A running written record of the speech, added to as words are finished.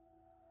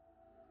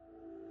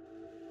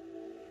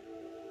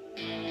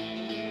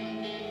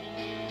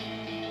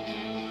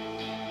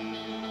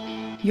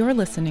You're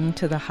listening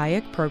to the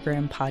Hayek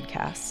Program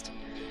podcast.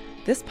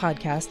 This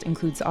podcast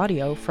includes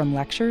audio from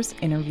lectures,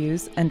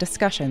 interviews, and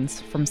discussions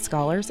from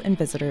scholars and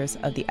visitors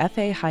of the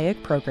F.A.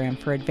 Hayek Program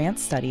for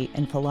Advanced Study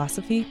in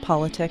Philosophy,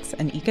 Politics,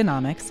 and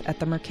Economics at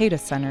the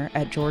Mercatus Center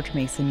at George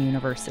Mason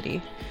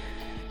University.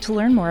 To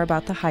learn more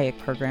about the Hayek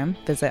Program,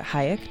 visit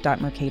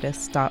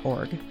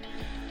hayek.mercatus.org.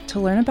 To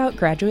learn about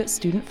graduate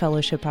student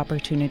fellowship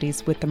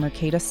opportunities with the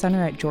Mercatus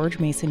Center at George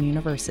Mason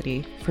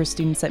University for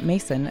students at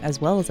Mason as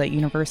well as at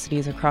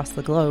universities across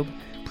the globe,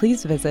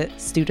 please visit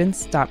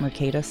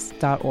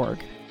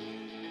students.mercatus.org.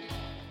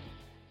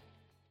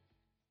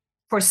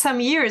 For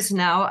some years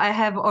now, I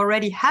have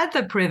already had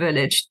the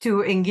privilege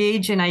to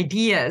engage in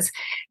ideas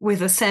with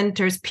the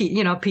centers,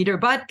 Peter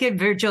Butke,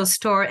 Virgil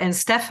Storr, and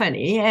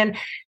Stephanie. And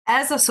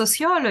as a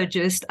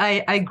sociologist,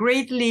 I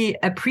greatly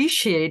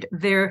appreciate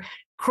their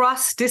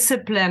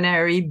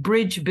cross-disciplinary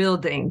bridge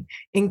building,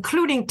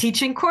 including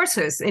teaching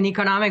courses in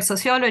economic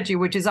sociology,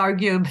 which is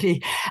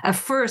arguably a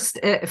first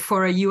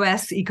for a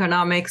U.S.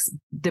 economics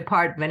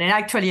department. And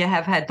actually, I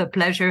have had the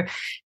pleasure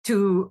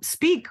to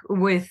speak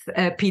with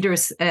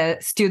Peter's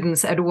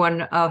students at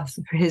one of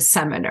his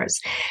seminars.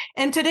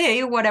 And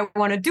today, what I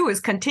want to do is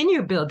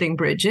continue building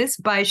bridges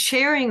by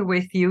sharing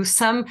with you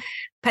some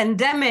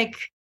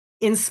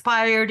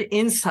pandemic-inspired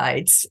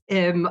insights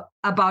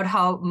about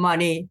how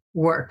money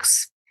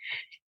works.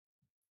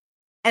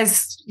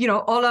 As you know,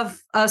 all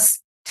of us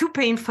too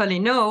painfully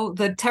know,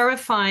 the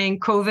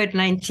terrifying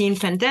COVID-19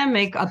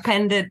 pandemic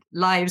upended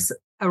lives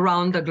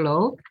around the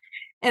globe,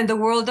 and the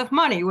world of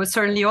money was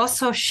certainly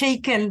also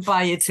shaken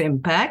by its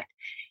impact.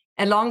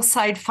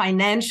 Alongside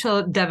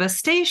financial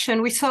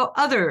devastation, we saw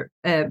other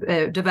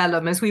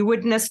developments. We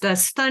witnessed a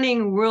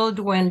stunning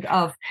whirlwind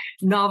of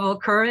novel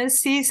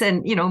currencies,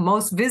 and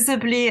most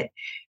visibly,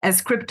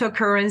 as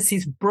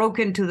cryptocurrencies broke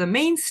into the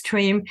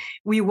mainstream,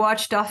 we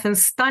watched often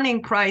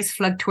stunning price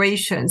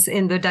fluctuations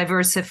in the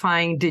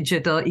diversifying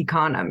digital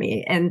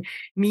economy. And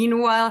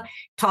meanwhile,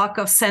 talk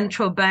of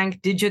central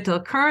bank digital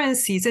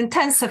currencies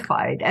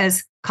intensified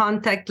as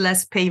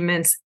contactless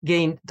payments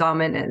gained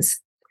dominance.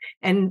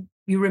 And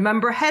you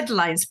remember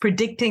headlines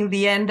predicting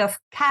the end of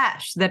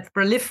cash that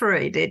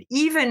proliferated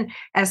even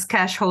as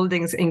cash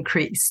holdings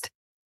increased.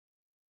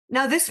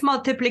 Now, this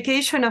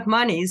multiplication of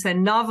monies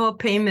and novel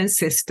payment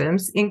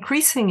systems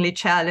increasingly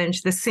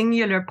challenge the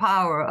singular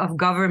power of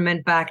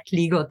government-backed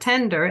legal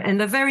tender and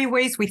the very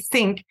ways we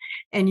think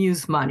and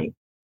use money.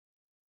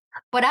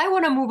 But I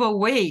want to move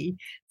away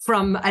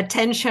from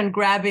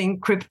attention-grabbing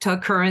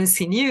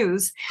cryptocurrency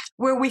news,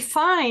 where we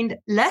find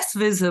less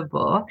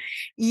visible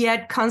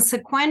yet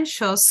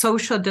consequential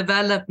social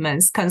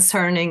developments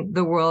concerning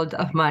the world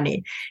of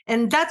money.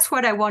 And that's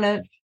what I want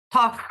to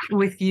talk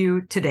with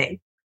you today.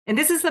 And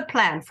this is the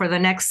plan for the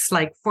next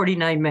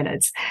 49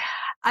 minutes.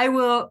 I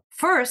will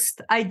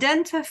first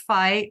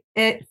identify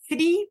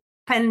 3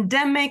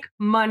 pandemic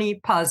money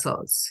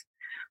puzzles.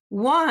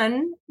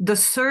 1, the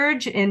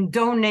surge in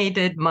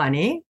donated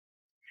money.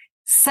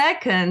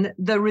 2,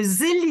 the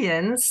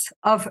resilience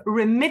of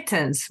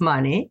remittance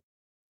money.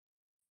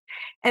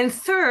 And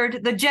 3,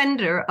 the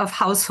gender of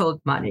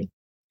household money.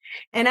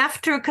 And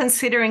after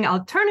considering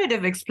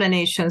alternative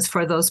explanations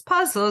for those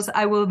puzzles,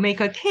 I will make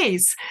a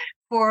case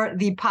for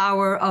the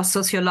power of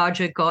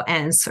sociological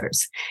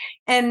answers.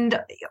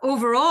 And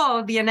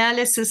overall, the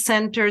analysis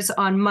centers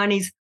on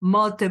money's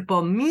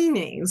multiple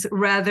meanings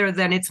rather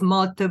than its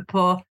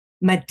multiple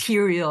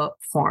material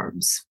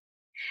forms.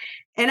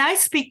 And I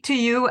speak to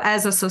you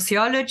as a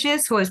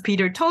sociologist who, as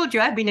Peter told you,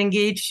 I've been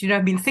engaged,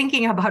 I've been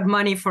thinking about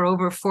money for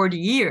over 40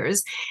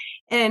 years.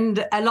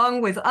 And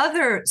along with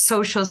other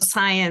social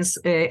science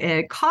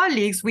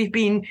colleagues, we've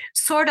been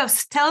sort of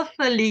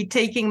stealthily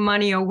taking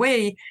money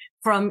away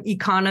from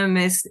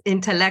economists'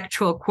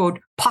 intellectual, quote,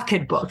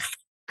 pocketbooks,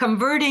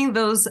 converting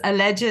those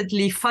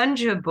allegedly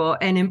fungible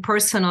and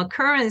impersonal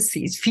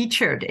currencies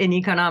featured in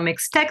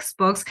economics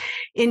textbooks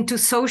into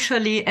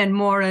socially and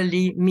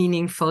morally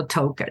meaningful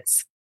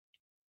tokens.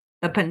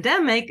 The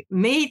pandemic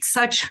made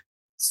such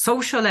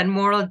social and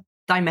moral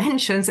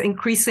dimensions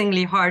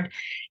increasingly hard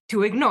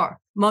to ignore.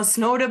 Most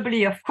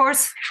notably, of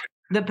course,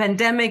 the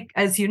pandemic,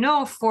 as you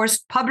know,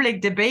 forced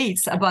public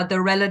debates about the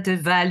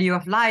relative value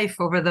of life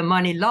over the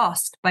money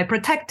lost by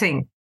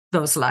protecting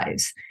those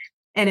lives.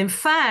 And in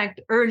fact,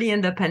 early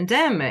in the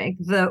pandemic,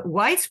 the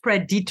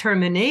widespread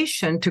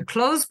determination to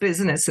close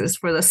businesses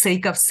for the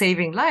sake of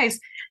saving lives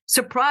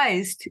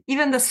surprised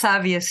even the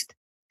savviest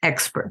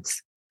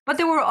experts. But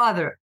there were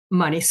other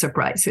money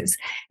surprises.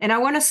 And I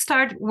want to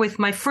start with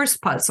my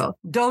first puzzle,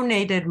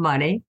 donated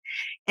money,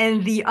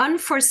 and the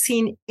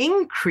unforeseen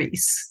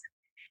increase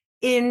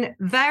in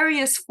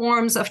various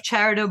forms of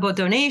charitable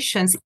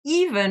donations,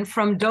 even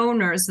from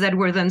donors that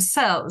were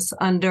themselves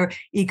under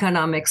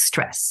economic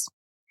stress.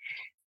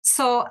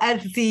 So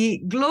as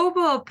the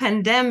global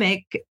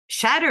pandemic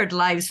shattered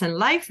lives and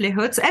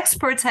livelihoods,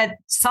 experts had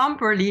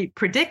somberly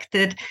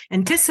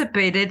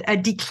anticipated a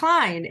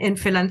decline in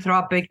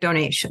philanthropic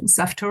donations.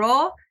 After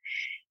all,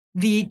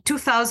 the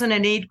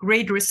 2008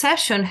 Great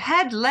Recession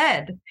had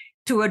led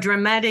to a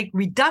dramatic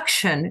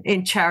reduction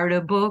in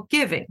charitable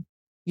giving.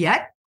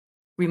 Yet,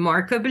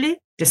 remarkably,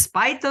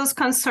 despite those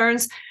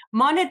concerns,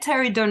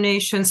 monetary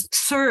donations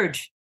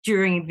surged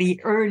during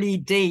the early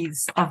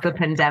days of the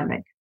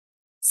pandemic.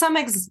 Some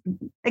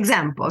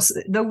examples.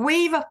 The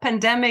wave of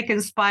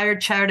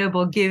pandemic-inspired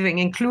charitable giving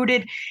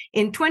included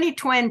in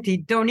 2020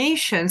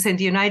 donations in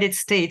the United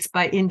States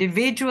by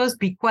individuals,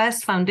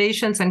 bequests,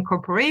 foundations, and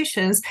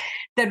corporations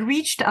that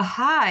reached a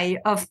high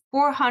of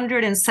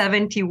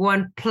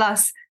 471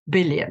 plus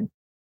billion.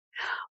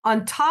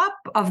 On top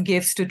of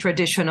gifts to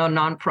traditional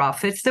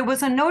nonprofits, there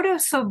was a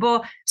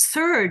noticeable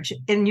surge,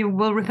 and you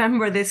will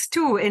remember this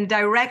too, in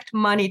direct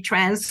money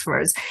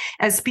transfers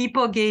as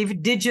people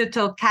gave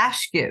digital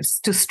cash gifts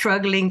to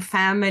struggling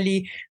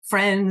family,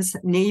 friends,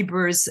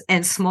 neighbors,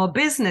 and small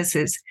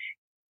businesses,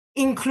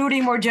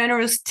 including more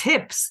generous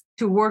tips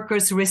to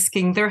workers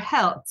risking their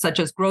health, such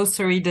as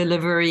grocery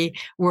delivery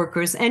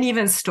workers and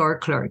even store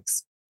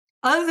clerks.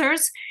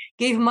 Others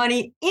gave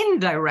money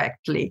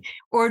indirectly,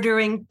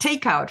 ordering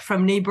takeout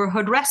from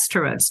neighborhood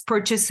restaurants,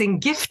 purchasing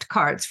gift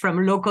cards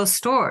from local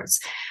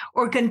stores,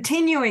 or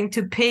continuing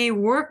to pay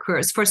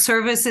workers for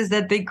services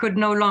that they could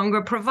no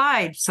longer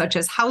provide, such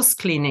as house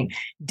cleaning,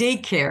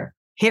 daycare,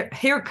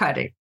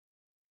 haircutting.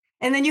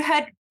 And then you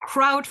had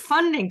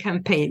crowdfunding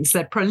campaigns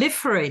that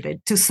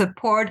proliferated to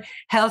support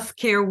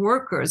healthcare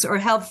workers or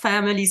help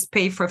families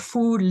pay for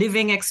food,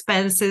 living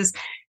expenses,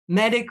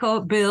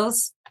 medical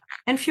bills,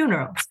 and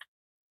funerals.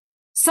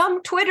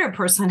 Some Twitter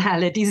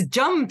personalities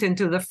jumped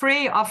into the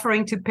fray,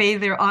 offering to pay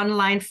their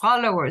online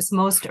followers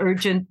most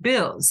urgent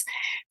bills.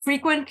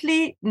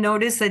 Frequently,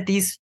 notice that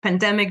these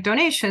pandemic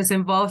donations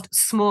involved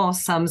small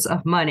sums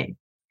of money.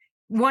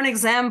 One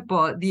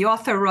example, the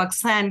author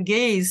Roxane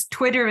Gay's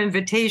Twitter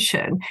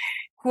invitation,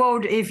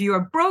 quote, "If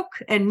you're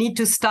broke and need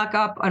to stock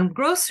up on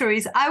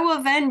groceries, I will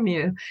Venmo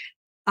you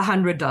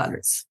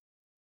 $100.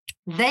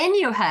 Then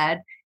you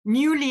had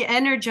newly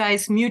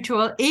energized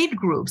mutual aid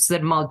groups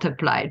that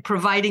multiplied,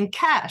 providing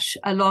cash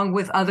along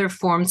with other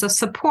forms of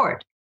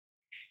support.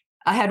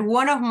 I had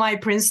one of my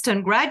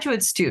Princeton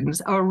graduate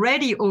students,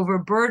 already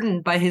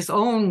overburdened by his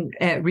own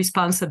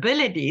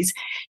responsibilities,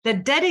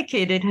 that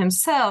dedicated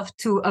himself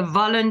to a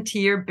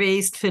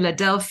volunteer-based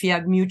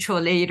Philadelphia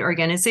mutual aid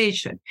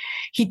organization.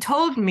 He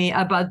told me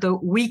about the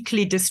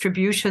weekly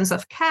distributions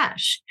of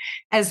cash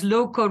as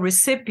local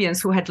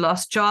recipients who had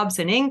lost jobs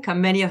and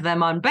income, many of them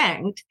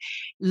unbanked,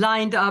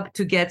 lined up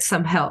to get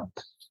some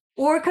help.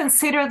 Or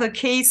consider the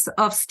case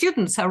of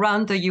students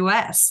around the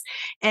US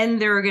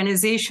and their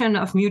organization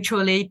of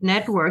mutual aid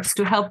networks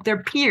to help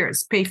their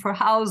peers pay for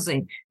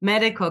housing,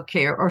 medical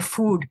care, or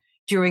food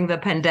during the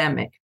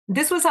pandemic.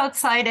 This was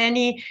outside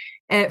any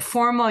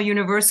formal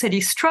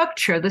university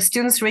structure. The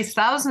students raised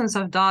thousands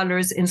of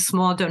dollars in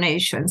small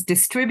donations,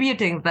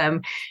 distributing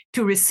them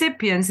to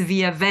recipients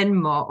via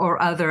Venmo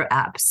or other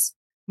apps.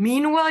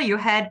 Meanwhile, you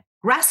had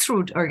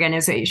grassroots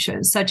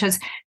organizations such as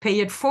Pay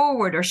It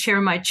Forward or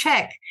Share My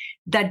Check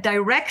that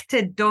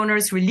directed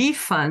donors' relief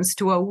funds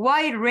to a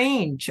wide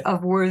range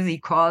of worthy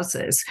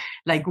causes,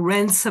 like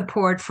rent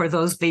support for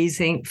those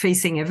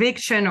facing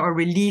eviction or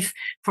relief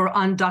for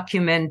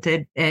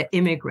undocumented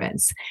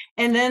immigrants.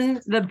 And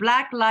then the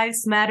Black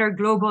Lives Matter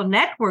Global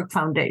Network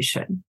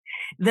Foundation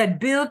that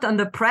built on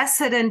the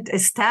precedent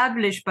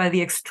established by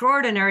the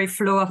extraordinary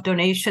flow of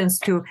donations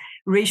to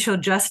racial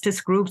justice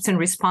groups in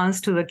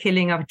response to the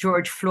killing of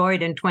George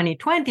Floyd in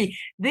 2020,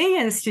 they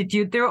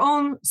institute their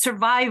own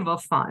survival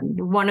fund.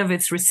 One of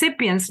its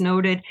recipients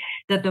noted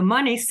that the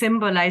money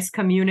symbolized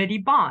community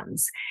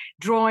bonds,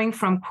 drawing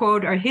from,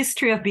 quote, "our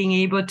history of being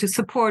able to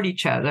support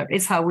each other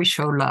is how we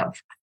show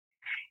love."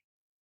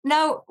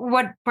 Now,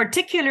 what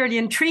particularly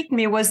intrigued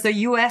me was the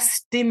U.S.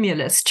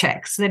 stimulus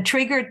checks that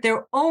triggered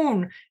their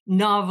own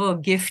novel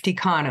gift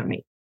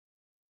economy.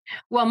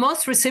 While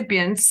most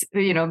recipients,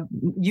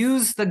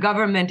 used the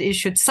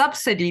government-issued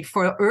subsidy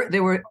they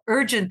were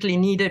urgently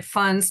needed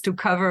funds to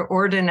cover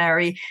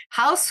ordinary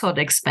household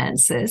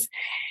expenses,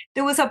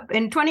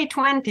 in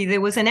 2020,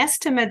 there was an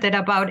estimate that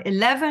about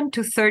 11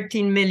 to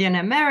 13 million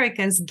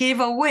Americans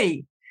gave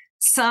away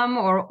some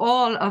or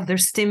all of their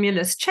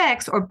stimulus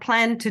checks or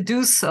planned to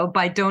do so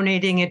by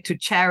donating it to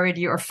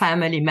charity or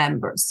family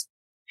members.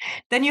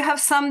 Then you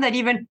have some that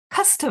even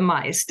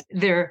customized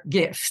their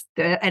gift.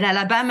 An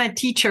Alabama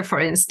teacher, for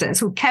instance,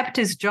 who kept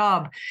his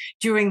job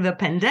during the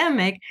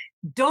pandemic,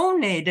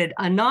 donated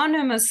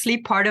anonymously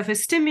part of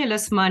his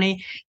stimulus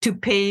money to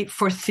pay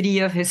for 3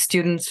 of his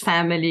students'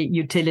 family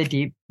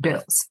utility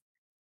bills.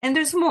 And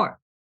there's more.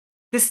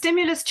 The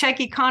stimulus check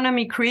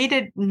economy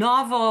created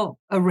novel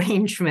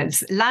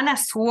arrangements. Lana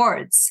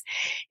Swartz,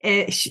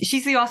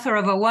 she's the author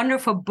of a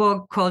wonderful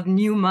book called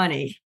New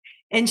Money.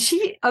 And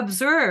she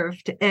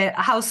observed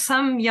how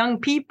some young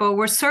people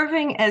were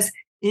serving as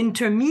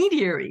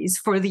intermediaries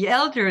for the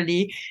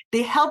elderly.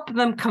 They helped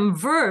them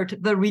convert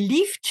the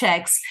relief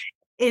checks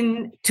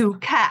into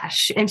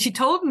cash. And she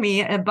told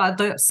me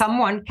about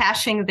someone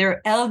cashing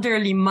their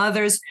elderly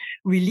mother's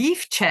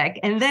relief check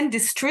and then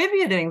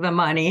distributing the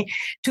money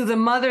to the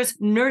mother's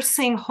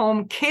nursing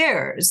home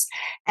cares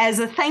as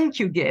a thank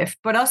you gift,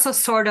 but also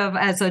sort of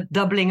as a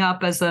doubling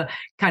up as a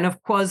kind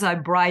of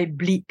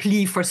quasi-bribe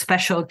plea for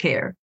special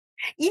care.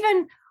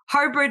 Even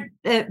Harvard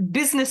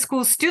Business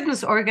School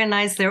students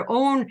organized their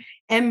own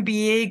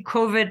MBA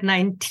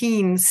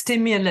COVID-19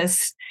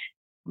 stimulus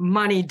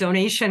money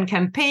donation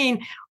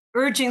campaign,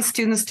 urging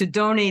students to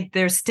donate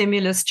their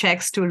stimulus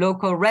checks to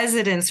local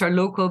residents or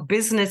local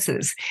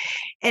businesses.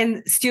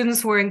 And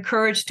students were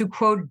encouraged to,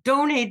 quote,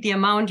 donate the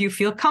amount you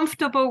feel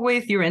comfortable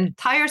with, your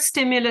entire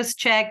stimulus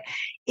check,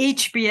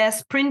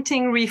 HBS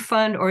printing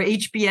refund, or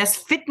HBS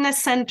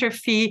fitness center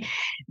fee.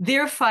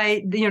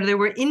 Thereby, they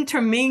were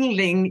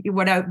intermingling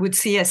what I would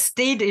see as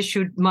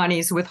state-issued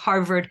monies with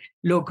Harvard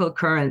local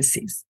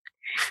currencies.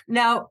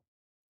 Now,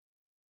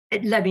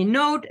 let me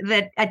note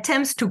that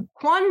attempts to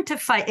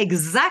quantify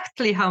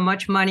exactly how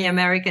much money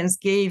Americans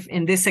gave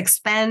in this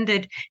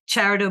expanded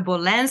charitable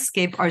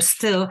landscape are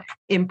still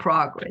in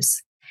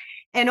progress.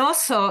 And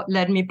also,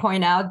 let me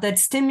point out that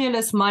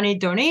stimulus money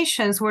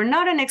donations were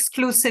not an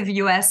exclusive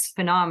U.S.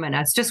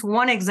 phenomenon. It's just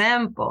one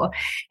example.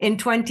 In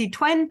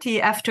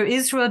 2020, after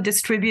Israel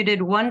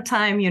distributed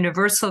one-time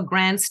universal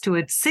grants to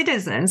its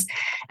citizens,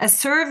 a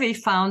survey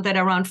found that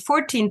around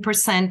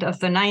 14% of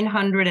the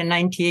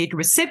 998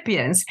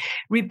 recipients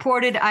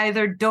reported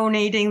either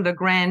donating the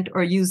grant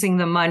or using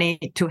the money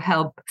to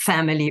help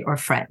family or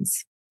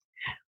friends.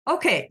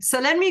 Okay,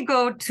 so let me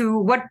go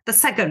to the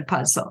second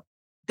puzzle.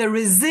 The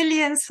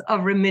resilience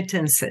of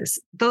remittances,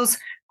 those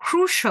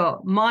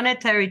crucial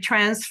monetary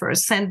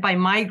transfers sent by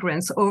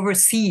migrants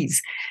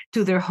overseas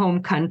to their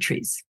home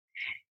countries.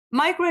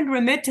 Migrant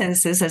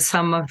remittances, as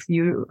some of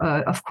you,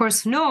 of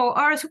course, know,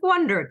 are a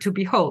wonder to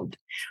behold.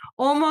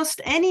 Almost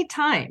any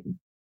time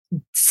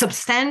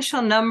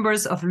substantial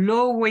numbers of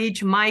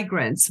low-wage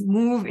migrants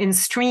move in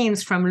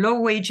streams from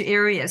low-wage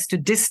areas to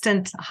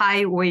distant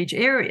high-wage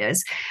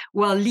areas,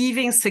 while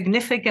leaving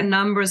significant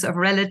numbers of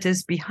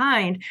relatives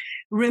behind,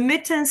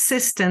 remittance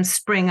systems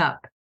spring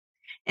up.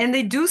 And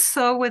they do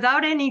so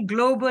without any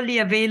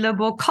globally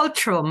available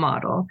cultural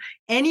model,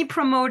 any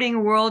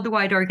promoting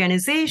worldwide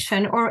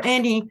organization, or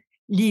any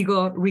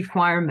legal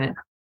requirement.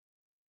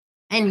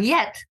 And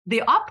yet they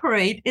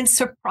operate in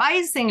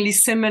surprisingly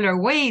similar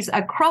ways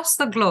across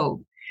the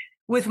globe,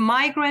 with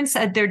migrants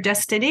at their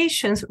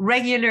destinations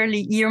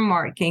regularly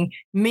earmarking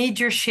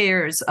major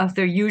shares of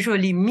their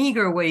usually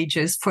meager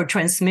wages for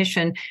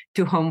transmission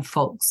to home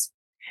folks.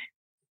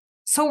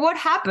 So what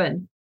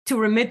happened to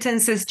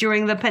remittances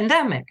during the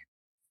pandemic?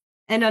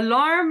 An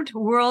alarmed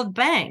World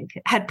Bank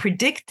had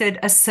predicted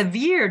a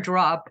severe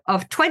drop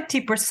of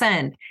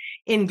 20%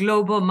 in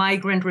global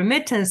migrant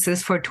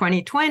remittances for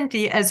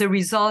 2020 as a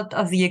result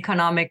of the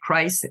economic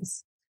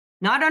crisis.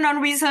 Not an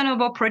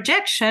unreasonable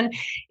projection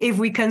if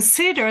we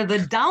consider the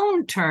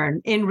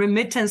downturn in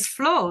remittance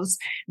flows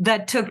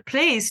that took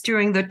place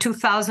during the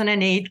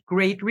 2008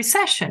 Great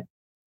Recession.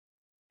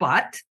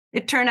 But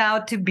it turned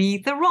out to be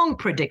the wrong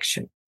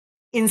prediction.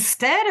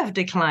 Instead of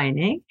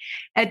declining,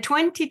 a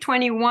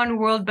 2021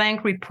 World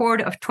Bank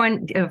report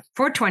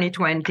for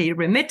 2020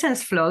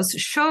 remittance flows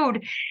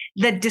showed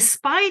that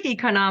despite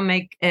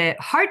economic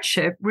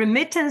hardship,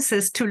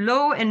 remittances to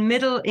low and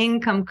middle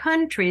income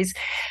countries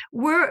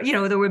were,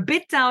 they were a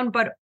bit down,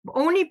 but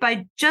only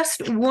by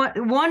just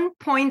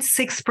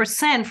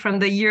 1.6% from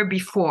the year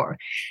before.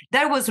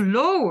 That was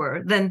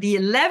lower than the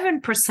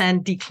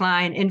 11%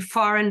 decline in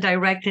foreign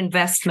direct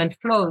investment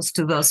flows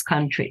to those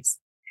countries.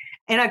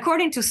 And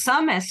according to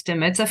some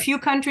estimates, a few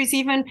countries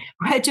even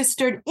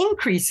registered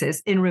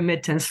increases in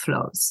remittance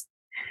flows.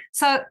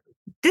 So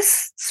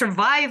this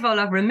survival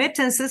of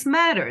remittances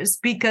matters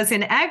because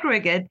in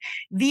aggregate,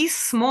 these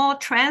small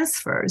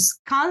transfers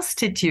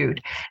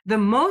constitute the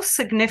most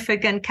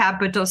significant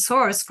capital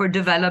source for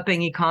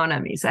developing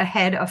economies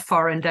ahead of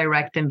foreign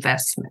direct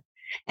investment.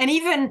 And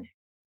even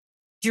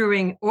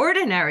during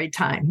ordinary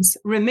times,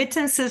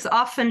 remittances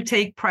often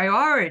take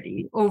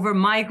priority over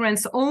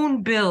migrants'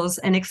 own bills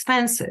and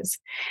expenses.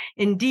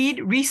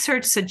 Indeed,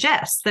 research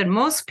suggests that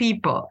most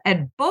people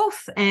at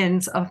both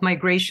ends of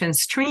migration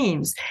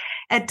streams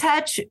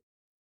attach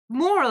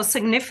moral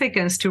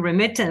significance to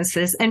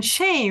remittances and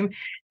shame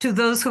to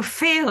those who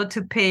fail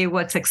to pay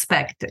what's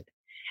expected.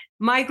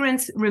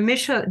 Migrants'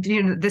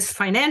 remission, this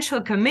financial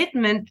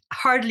commitment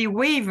hardly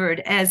wavered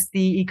as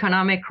the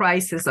economic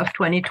crisis of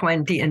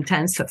 2020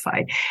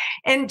 intensified.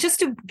 And just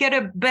to get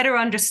a better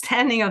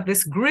understanding of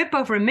this grip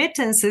of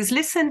remittances,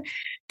 listen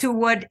to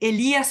what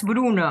Elias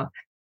Bruno,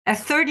 a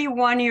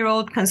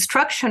 31-year-old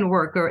construction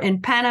worker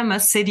in Panama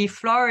City,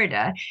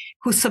 Florida,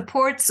 who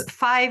supports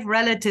 5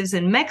 relatives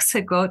in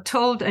Mexico,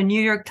 told a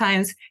New York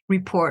Times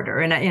reporter,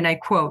 and I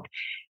quote,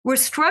 "We're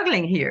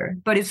struggling here,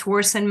 but it's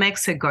worse in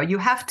Mexico. You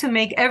have to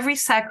make every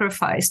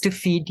sacrifice to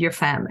feed your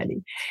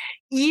family,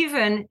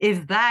 even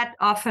if that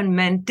often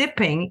meant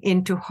dipping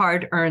into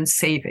hard-earned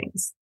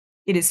savings."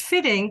 It is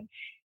fitting,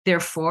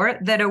 therefore,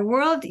 that a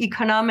World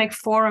Economic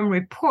Forum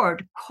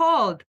report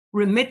called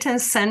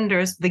remittance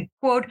senders the,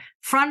 quote,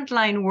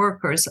 frontline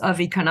workers of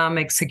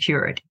economic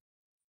security.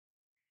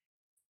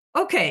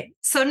 Okay,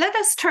 so let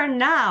us turn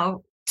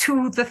now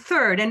to the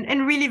third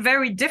and really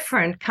very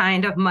different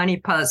kind of money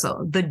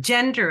puzzle, the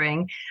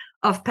gendering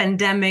of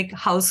pandemic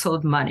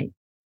household money.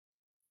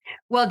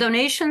 While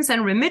donations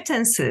and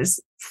remittances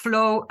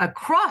flow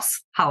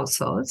across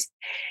households,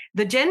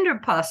 the gender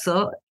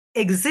puzzle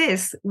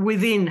exists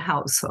within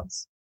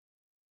households.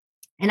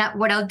 And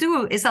what I'll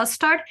do is I'll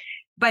start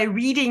by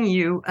reading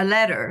you a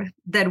letter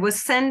that was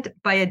sent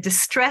by a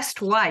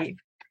distressed wife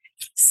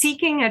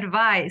seeking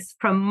advice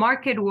from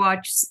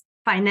MarketWatch's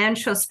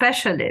financial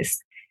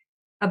specialist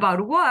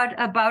about what?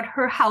 About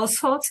her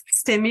household's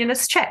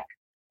stimulus check.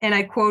 And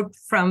I quote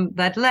from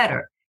that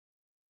letter.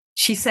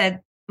 She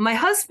said, "My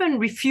husband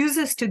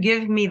refuses to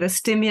give me the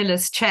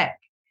stimulus check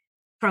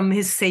from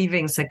his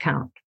savings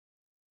account.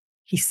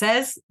 He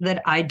says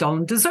that I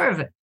don't deserve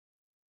it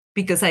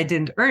because I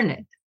didn't earn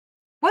it.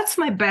 What's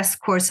my best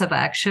course of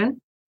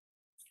action?"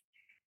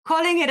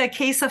 Calling it a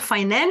case of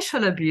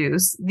financial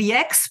abuse, the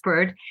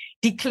expert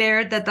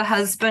declared that the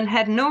husband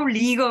had no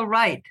legal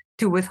right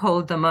to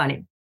withhold the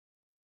money.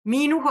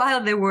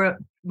 Meanwhile, there were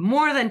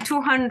more than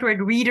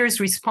 200 readers'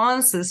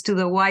 responses to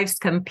the wife's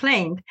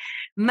complaint,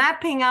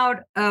 mapping out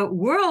a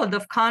world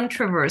of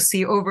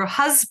controversy over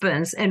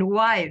husbands' and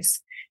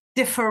wives'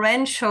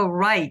 differential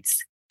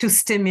rights to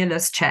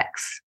stimulus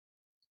checks.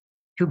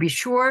 To be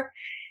sure,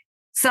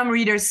 some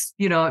readers,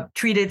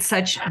 treated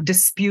such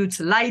disputes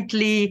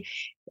lightly.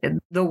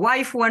 The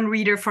wife, one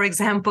reader, for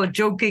example,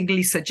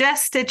 jokingly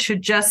suggested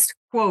should just,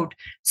 quote,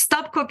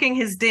 stop cooking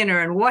his dinner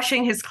and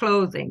washing his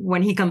clothing.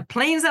 When he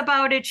complains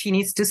about it, she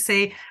needs to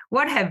say,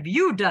 "What have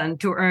you done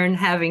to earn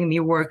having me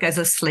work as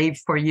a slave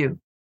for you?"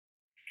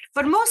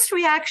 But most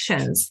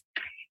reactions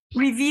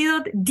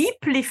revealed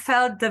deeply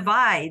felt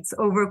divides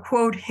over,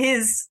 quote,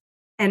 his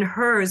and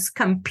hers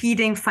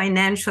competing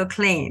financial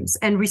claims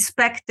and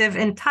respective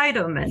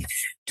entitlement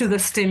to the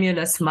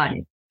stimulus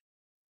money.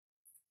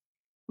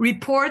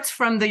 Reports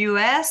from the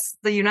US,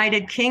 the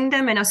United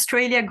Kingdom, and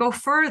Australia go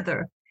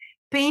further,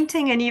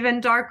 painting an even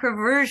darker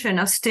version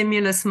of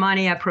stimulus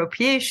money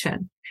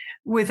appropriation,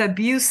 with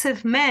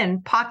abusive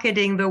men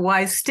pocketing the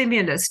wife's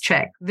stimulus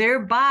check,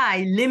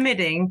 thereby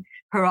limiting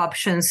her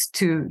options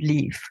to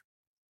leave.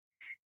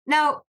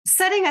 Now,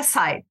 setting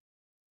aside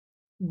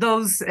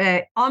those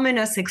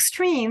ominous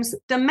extremes,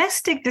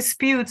 domestic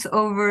disputes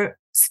over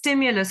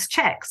stimulus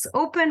checks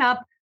open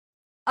up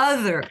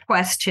other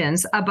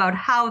questions about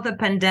how the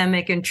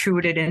pandemic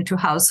intruded into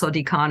household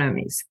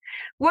economies.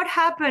 What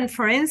happened,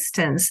 for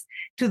instance,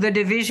 to the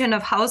division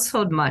of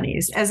household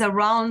monies, as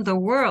around the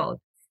world,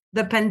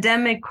 the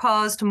pandemic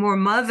caused more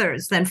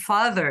mothers than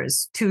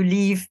fathers to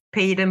leave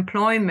paid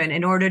employment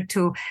in order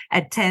to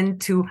attend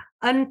to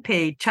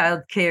unpaid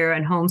childcare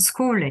and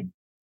homeschooling?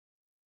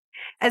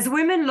 As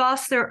women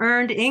lost their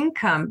earned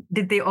income,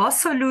 did they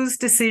also lose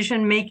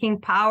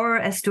decision-making power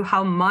as to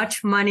how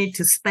much money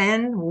to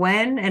spend,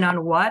 when, and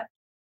on what?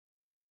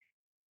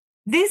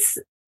 This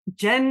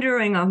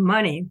gendering of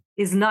money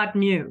is not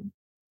new.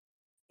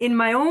 In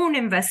my own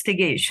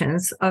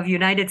investigations of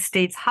United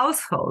States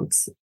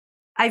households,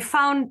 I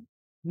found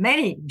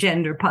many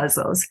gender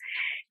puzzles,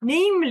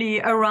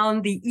 namely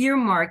around the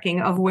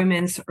earmarking of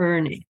women's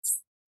earnings.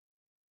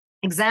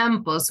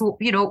 Examples,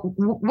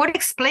 what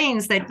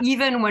explains that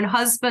even when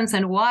husbands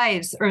and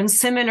wives earn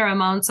similar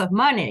amounts of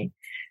money,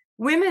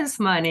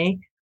 women's money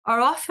are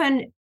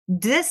often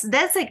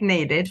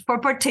designated for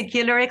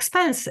particular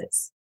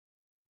expenses?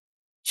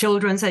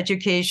 Children's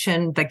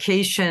education,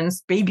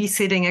 vacations,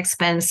 babysitting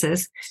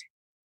expenses,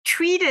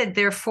 treated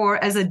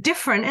therefore as a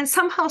different and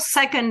somehow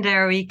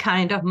secondary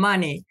kind of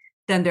money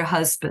than their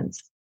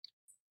husbands.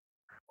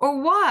 Or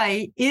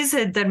why is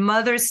it that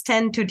mothers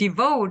tend to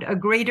devote a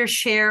greater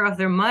share of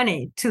their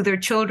money to their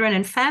children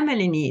and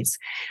family needs,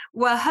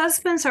 while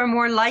husbands are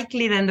more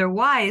likely than their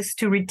wives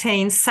to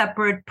retain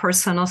separate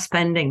personal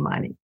spending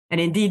money?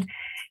 And indeed,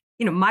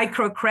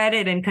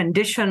 microcredit and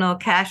conditional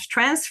cash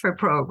transfer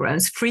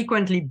programs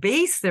frequently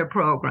base their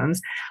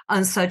programs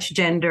on such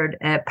gendered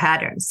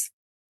patterns.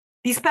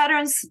 These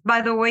patterns,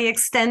 by the way,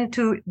 extend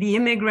to the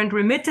immigrant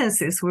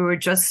remittances we were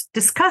just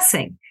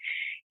discussing.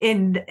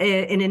 In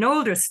an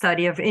older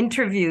study of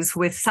interviews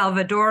with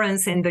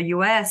Salvadorans in the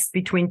US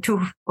between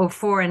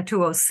 2004 and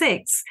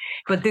 2006,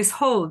 but this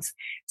holds,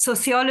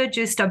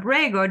 sociologist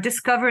Abrego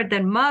discovered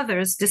that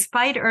mothers,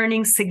 despite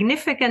earning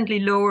significantly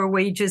lower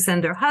wages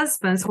than their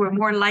husbands, were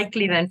more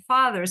likely than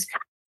fathers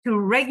to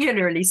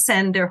regularly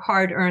send their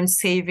hard-earned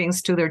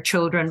savings to their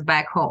children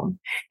back home.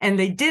 And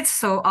they did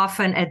so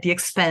often at the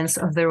expense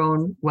of their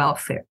own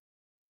welfare.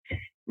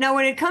 Now,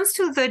 when it comes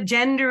to the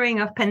gendering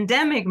of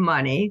pandemic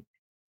money,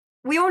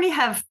 we only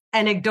have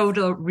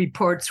anecdotal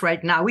reports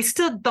right now. We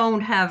still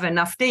don't have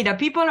enough data.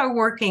 People are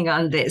working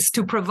on this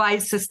to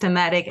provide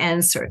systematic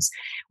answers.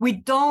 We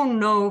don't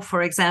know,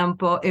 for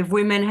example, if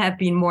women have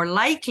been more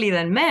likely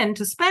than men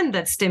to spend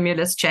that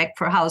stimulus check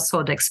for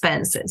household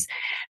expenses,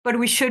 but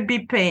we should be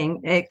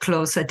paying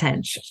close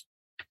attention.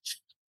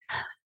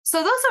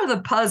 So those are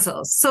the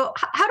puzzles. So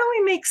how do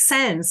we make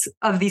sense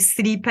of these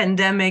three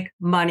pandemic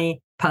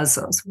money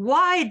puzzles?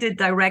 Why did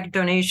direct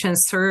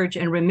donations surge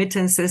and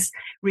remittances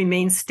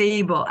remain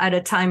stable at a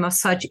time of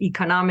such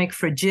economic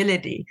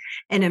fragility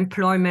and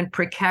employment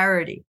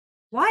precarity?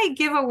 Why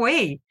give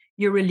away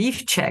your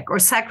relief check or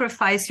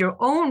sacrifice your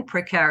own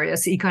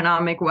precarious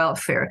economic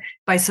welfare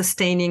by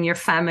sustaining your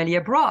family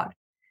abroad?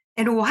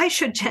 And why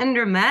should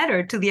gender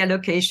matter to the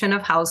allocation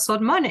of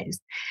household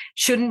monies?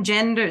 Shouldn't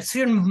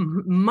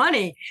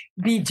money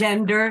be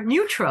gender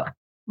neutral?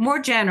 More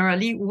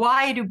generally,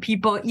 why do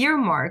people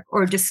earmark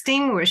or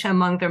distinguish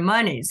among their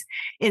monies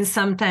in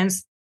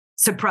sometimes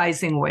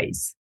surprising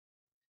ways?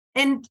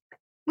 And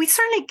we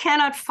certainly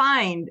cannot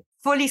find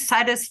fully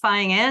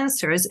satisfying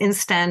answers in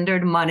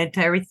standard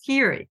monetary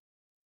theory.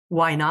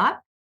 Why not?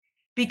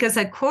 Because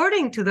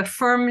according to the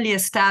firmly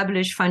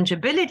established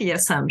fungibility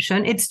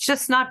assumption, it's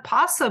just not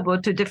possible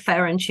to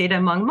differentiate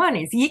among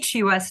monies. Each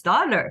US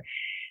dollar,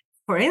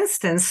 for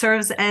instance,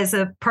 serves as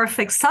a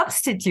perfect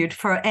substitute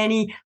for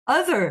any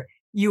other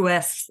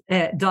US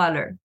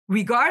dollar,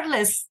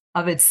 regardless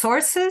of its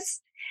sources,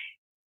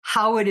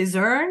 how it is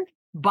earned,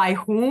 by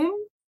whom,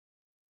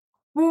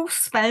 who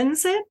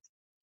spends it,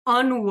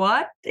 on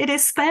what it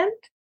is spent.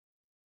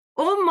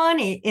 All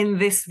money in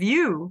this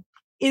view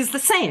is the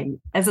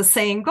same. As the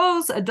saying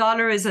goes, a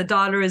dollar is a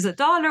dollar is a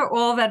dollar.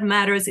 All that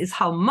matters is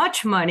how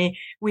much money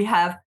we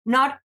have,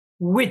 not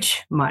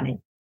which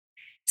money.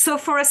 So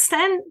for a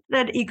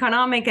standard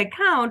economic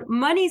account,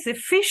 money's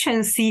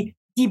efficiency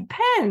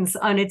depends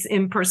on its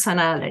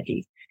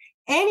impersonality.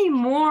 Any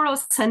moral,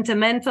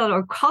 sentimental,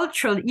 or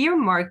cultural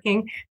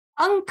earmarking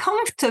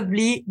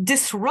uncomfortably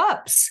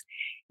disrupts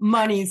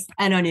money's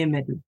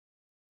anonymity.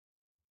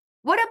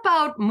 What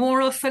about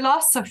moral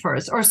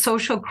philosophers or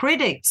social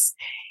critics?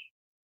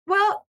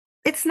 Well,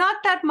 it's not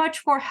that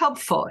much more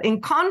helpful.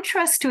 In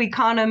contrast to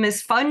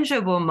economists'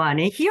 fungible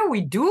money, here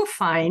we do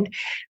find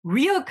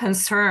real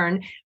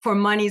concern for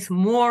money's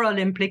moral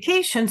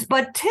implications,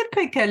 but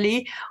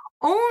typically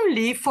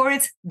only for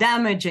its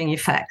damaging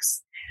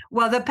effects.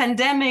 While the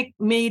pandemic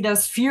made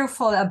us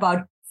fearful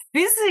about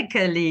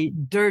physically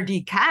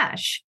dirty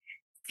cash,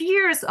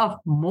 fears of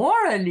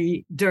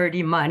morally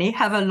dirty money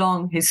have a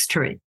long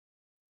history.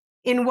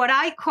 In what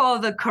I call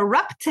the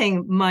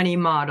corrupting money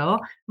model,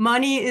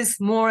 money is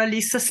morally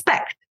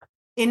suspect,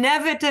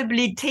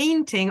 inevitably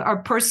tainting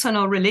our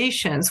personal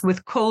relations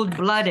with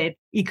cold-blooded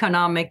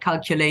economic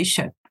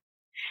calculation.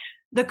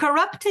 The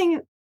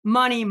corrupting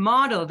money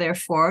model,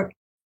 therefore,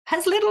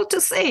 has little to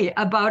say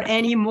about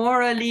any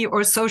morally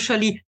or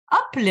socially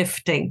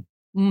uplifting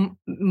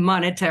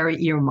monetary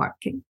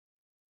earmarking.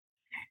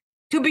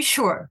 To be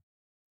sure,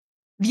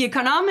 the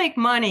economic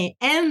money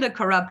and the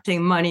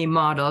corrupting money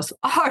models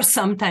are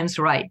sometimes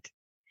right.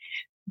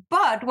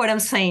 But what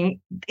I'm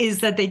saying is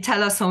that they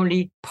tell us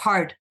only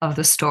part of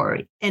the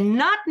story and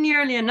not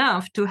nearly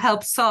enough to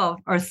help solve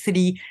our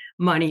three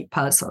money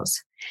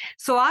puzzles.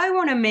 So I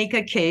want to make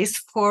a case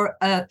for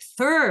a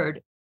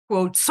third,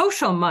 quote,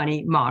 social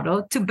money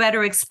model to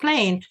better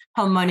explain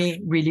how money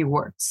really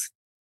works.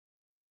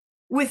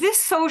 With this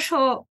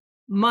social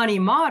money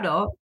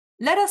model,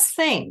 let us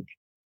think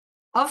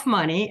of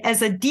money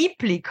as a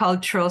deeply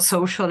cultural,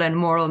 social, and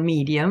moral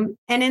medium.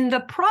 And in the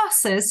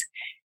process,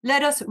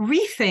 let us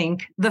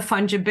rethink the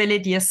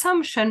fungibility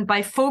assumption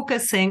by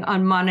focusing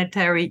on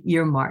monetary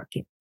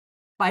earmarking.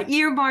 By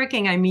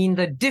earmarking, I mean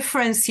the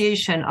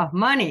differentiation of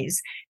monies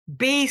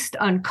based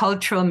on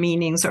cultural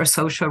meanings or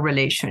social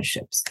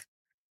relationships.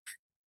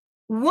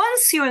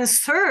 Once you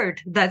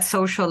insert that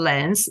social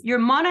lens, your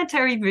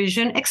monetary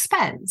vision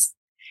expands,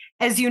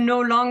 as you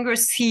no longer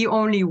see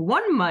only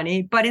one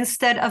money, but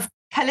instead of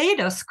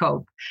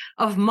kaleidoscope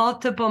of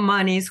multiple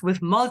monies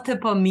with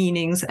multiple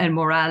meanings and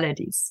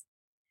moralities.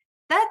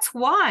 That's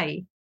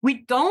why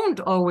we don't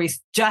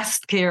always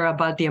just care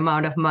about the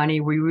amount of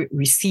money we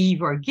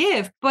receive or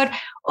give, but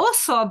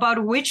also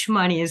about which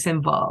money is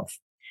involved.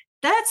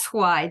 That's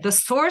why the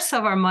source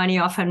of our money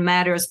often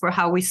matters for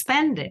how we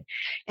spend it.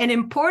 And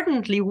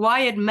importantly,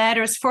 why it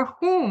matters for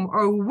whom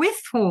or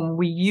with whom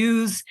we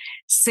use,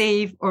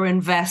 save, or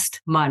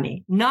invest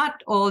money.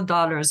 Not all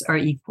dollars are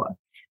equal.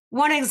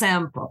 One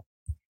example.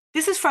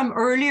 This is from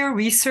earlier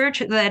research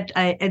that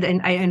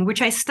in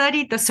which I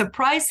studied the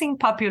surprising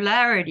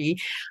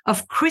popularity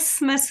of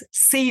Christmas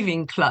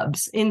saving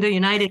clubs in the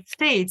United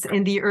States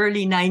in the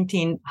early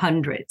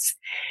 1900s.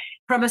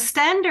 From a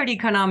standard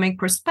economic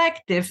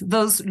perspective,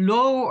 those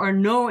low or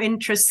no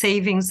interest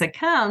savings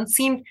accounts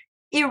seemed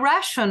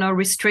irrational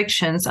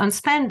restrictions on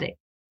spending.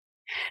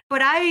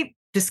 But I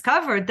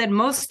discovered that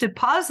most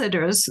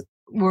depositors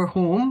were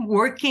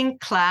working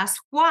class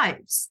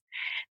wives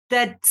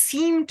that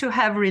seemed to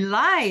have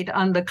relied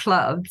on the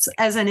clubs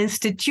as an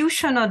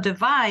institutional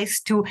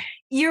device to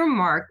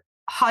earmark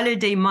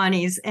holiday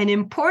monies and,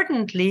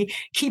 importantly,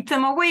 keep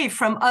them away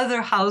from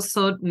other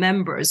household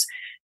members,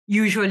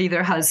 usually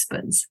their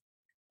husbands.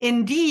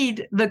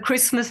 Indeed, the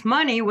Christmas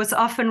money was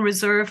often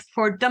reserved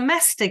for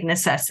domestic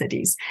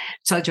necessities,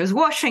 such as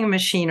washing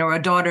machine or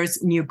a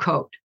daughter's new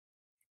coat.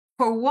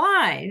 For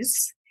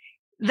wives,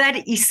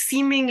 that is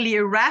seemingly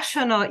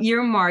irrational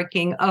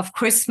earmarking of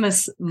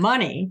Christmas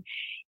money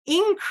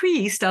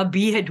increased,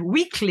 albeit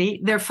weakly,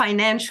 their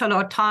financial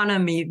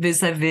autonomy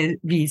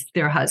vis-a-vis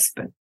their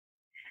husband.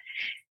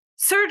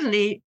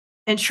 Certainly,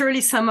 and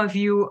surely some of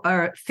you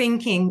are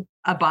thinking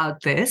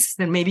about this,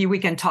 then maybe we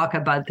can talk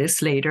about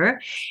this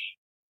later.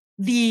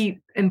 The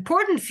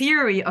important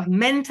theory of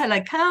mental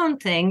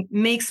accounting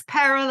makes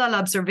parallel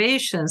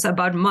observations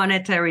about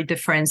monetary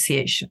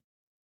differentiation.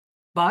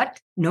 But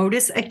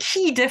notice a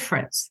key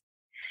difference.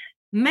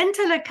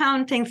 Mental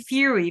accounting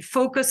theory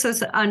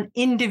focuses on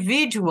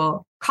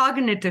individual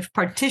cognitive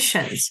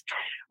partitions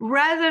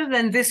rather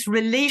than this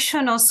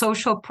relational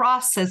social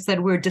process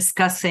that we're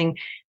discussing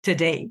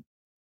today.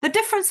 The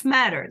difference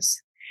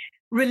matters.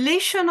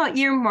 Relational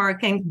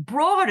earmarking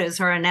broadens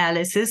our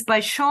analysis by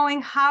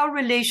showing how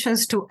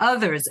relations to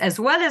others, as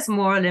well as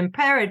moral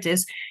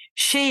imperatives,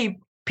 shape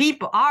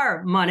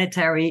our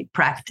monetary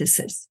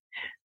practices.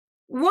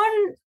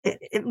 One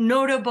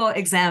notable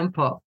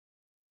example,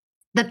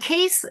 the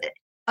case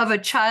of a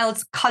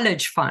child's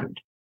college fund.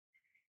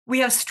 We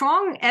have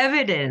strong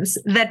evidence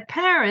that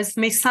parents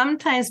may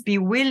sometimes be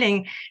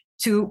willing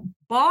to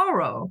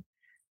borrow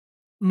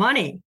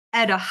money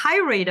at a high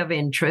rate of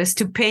interest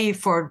to pay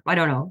for,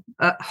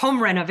 a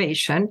home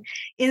renovation,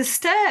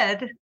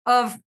 instead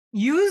of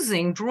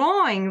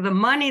drawing the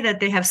money that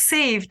they have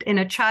saved in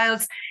a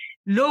child's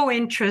low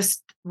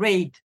interest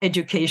rate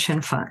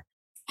education fund.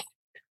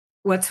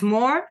 What's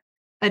more,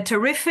 a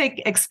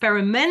terrific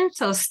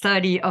experimental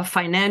study of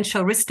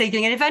financial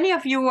risk-taking. And if any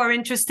of you are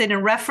interested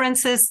in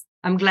references,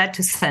 I'm glad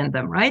to send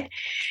them, right?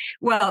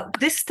 Well,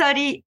 this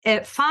study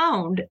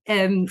found,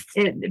 they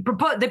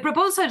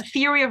proposed a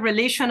theory of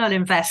relational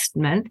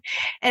investment,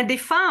 and they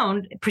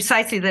found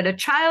precisely that a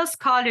child's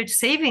college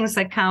savings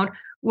account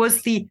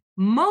was the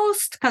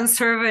most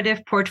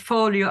conservative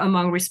portfolio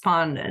among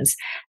respondents,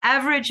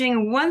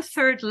 averaging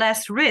 1/3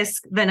 less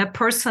risk than a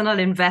personal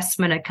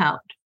investment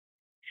account.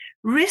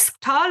 Risk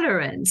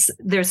tolerance,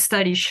 their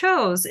study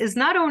shows, is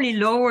not only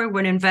lower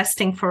when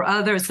investing for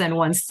others than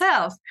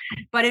oneself,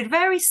 but it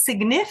varies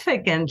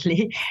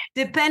significantly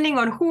depending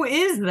on who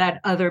is that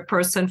other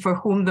person for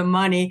whom the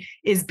money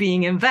is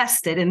being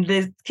invested, in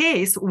this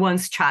case,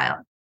 one's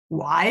child.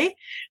 Why?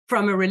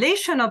 From a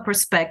relational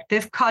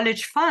perspective,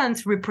 college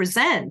funds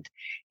represent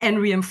and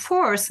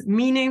reinforce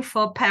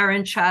meaningful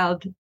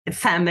parent-child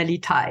family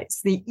ties.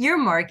 The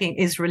earmarking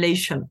is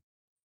relational.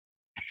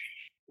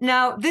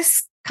 Now,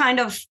 this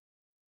kind of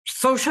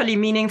socially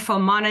meaningful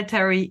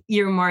monetary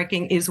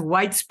earmarking is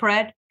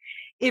widespread.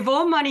 If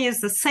all money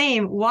is the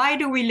same, why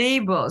do we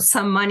label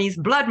some monies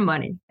blood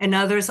money and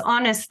others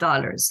honest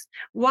dollars?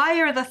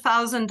 Why are the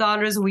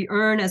 $1,000 we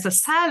earn as a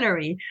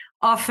salary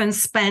often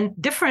spent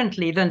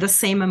differently than the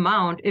same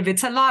amount if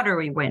it's a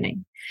lottery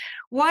winning?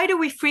 Why do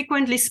we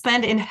frequently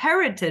spend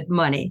inherited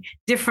money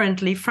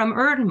differently from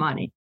earned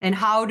money? And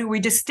how do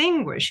we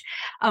distinguish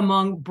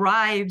among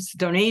bribes,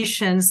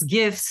 donations,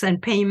 gifts,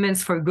 and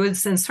payments for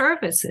goods and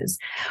services,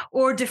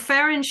 or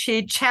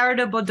differentiate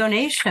charitable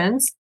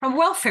donations from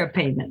welfare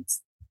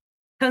payments?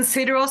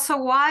 Consider also,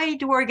 why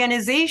do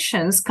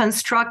organizations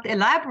construct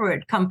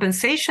elaborate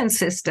compensation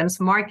systems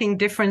marking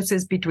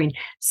differences between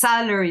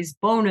salaries,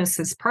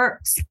 bonuses,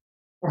 perks?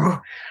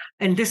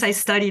 And this, I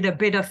studied a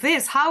bit of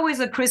this. How is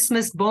a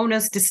Christmas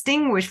bonus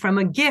distinguished from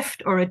a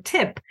gift or a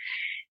tip?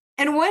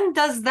 And when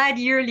does that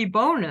yearly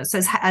bonus,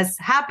 as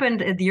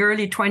happened in the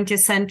early 20th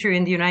century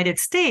in the United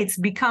States,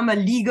 become a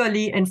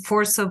legally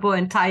enforceable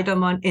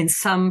entitlement in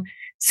some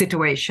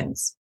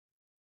situations?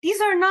 These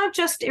are not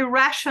just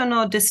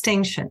irrational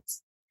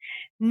distinctions,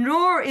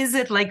 nor is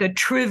it like a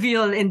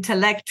trivial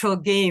intellectual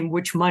game,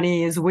 which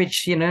money is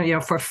which,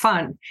 for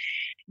fun.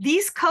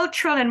 These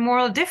cultural and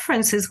moral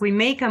differences we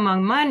make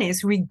among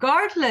monies,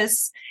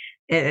 regardless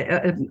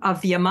of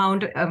the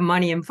amount of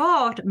money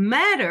involved,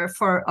 matter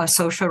for our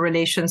social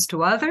relations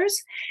to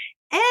others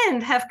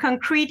and have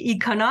concrete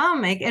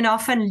economic and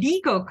often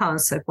legal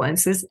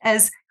consequences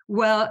as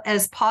well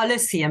as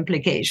policy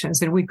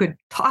implications. And we could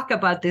talk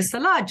about this a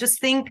lot. Just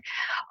think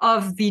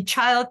of the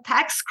child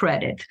tax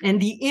credit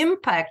and the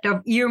impact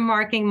of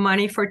earmarking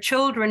money for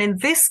children in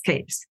this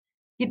case.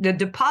 The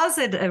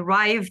deposit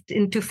arrived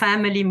into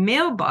family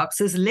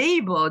mailboxes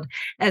labeled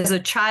as a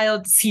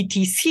child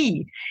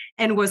CTC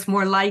and was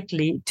more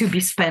likely to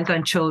be spent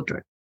on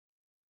children.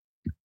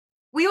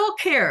 We all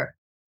care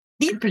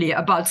deeply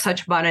about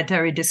such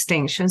monetary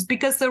distinctions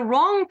because the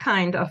wrong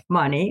kind of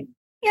money,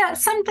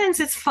 sometimes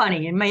it's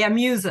funny and may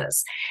amuse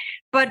us,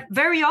 but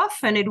very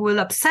often it will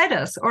upset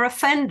us or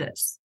offend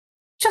us.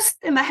 Just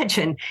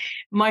imagine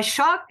my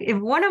shock if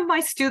one of my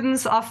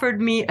students offered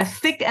me a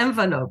thick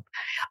envelope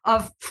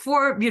of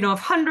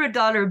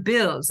 $100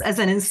 bills as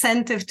an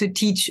incentive to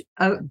teach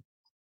a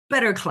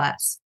better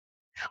class.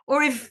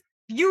 Or if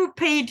you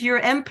paid your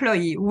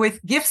employee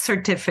with gift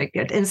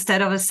certificate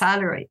instead of a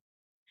salary.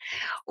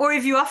 Or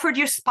if you offered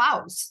your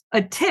spouse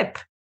a tip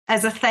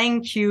as a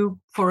thank you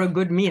for a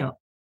good meal.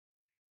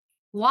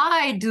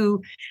 Why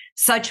do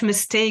such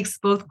mistakes,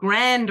 both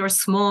grand or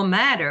small,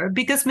 matter?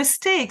 Because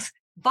mistakes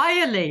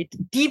violate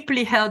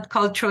deeply held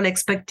cultural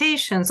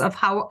expectations of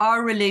how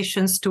our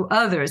relations to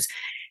others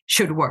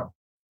should work.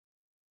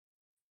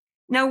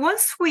 Now,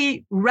 once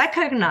we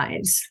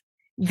recognize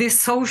this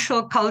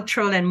social,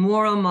 cultural, and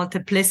moral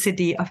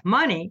multiplicity of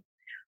money,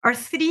 our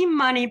three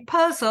money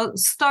puzzle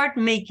start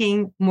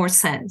making more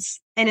sense.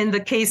 And in the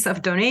case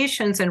of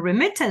donations and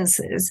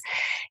remittances,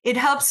 it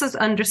helps us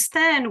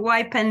understand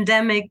why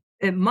pandemic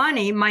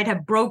money might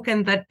have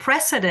broken that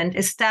precedent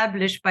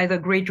established by the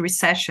Great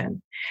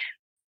Recession,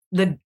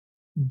 the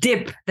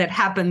dip that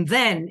happened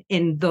then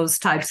in those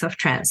types of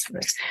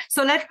transfers.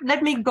 So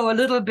let me go a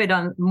little bit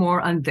more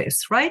on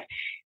this, right?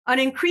 On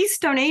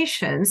increased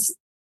donations,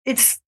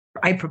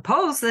 I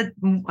propose that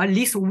at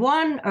least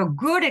a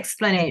good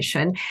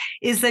explanation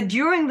is that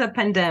during the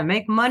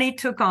pandemic, money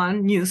took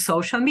on new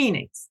social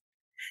meanings.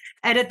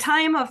 At a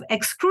time of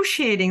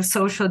excruciating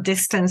social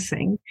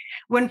distancing,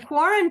 when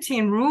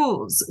quarantine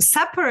rules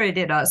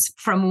separated us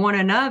from one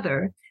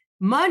another,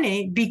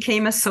 money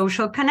became a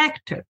social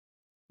connector,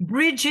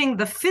 bridging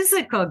the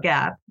physical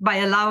gap by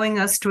allowing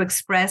us to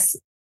express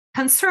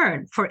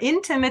concern for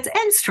intimates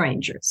and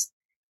strangers.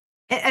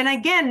 And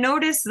again,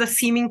 notice the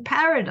seeming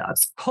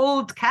paradox.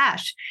 Cold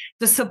cash,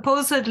 the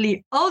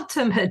supposedly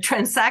ultimate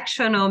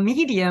transactional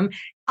medium,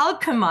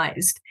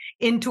 alchemized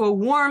into a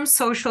warm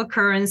social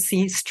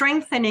currency,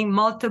 strengthening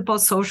multiple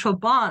social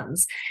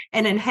bonds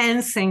and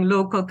enhancing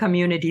local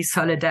community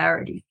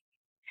solidarity.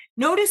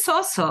 Notice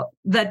also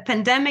that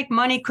pandemic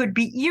money could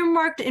be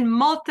earmarked in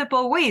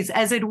multiple ways,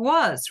 as it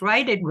was,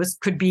 right?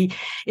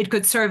 It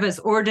could serve as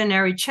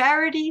ordinary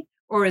charity,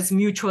 or as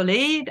mutual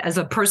aid, as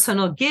a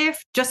personal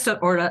gift,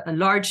 or a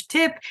large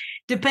tip,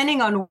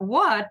 depending on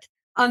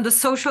the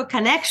social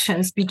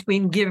connections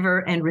between giver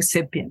and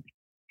recipient.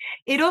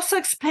 It also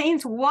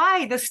explains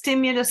why the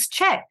stimulus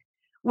check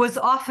was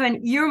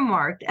often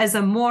earmarked as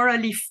a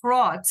morally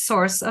fraught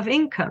source of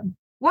income.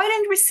 Why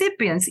didn't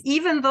recipients,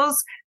 even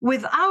those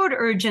without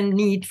urgent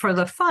need for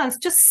the funds,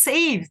 just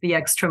save the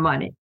extra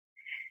money?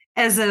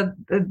 I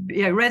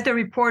read the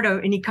report of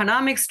an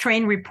economics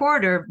trained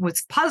reporter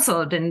was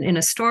puzzled in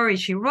a story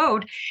she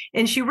wrote,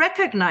 and she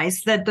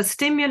recognized that the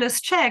stimulus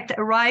check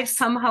arrived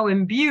somehow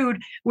imbued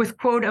with,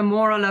 quote, a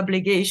moral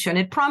obligation.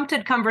 It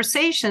prompted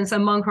conversations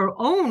among her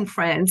own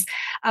friends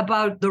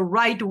about the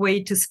right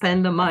way to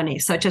spend the money,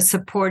 such as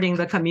supporting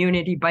the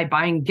community by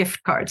buying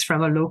gift cards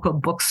from a local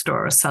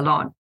bookstore or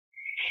salon.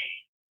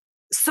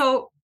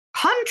 So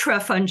contra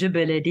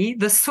fungibility,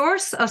 the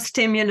source of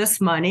stimulus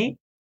money,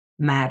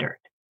 mattered.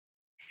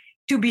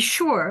 To be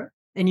sure,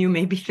 and you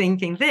may be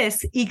thinking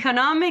this,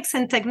 economics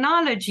and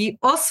technology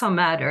also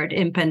mattered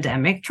in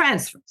pandemic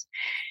transfers.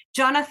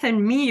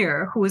 Jonathan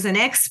Meir, who is an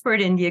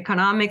expert in the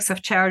economics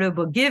of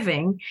charitable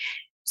giving,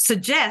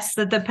 suggests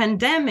that the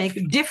pandemic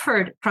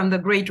differed from the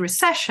Great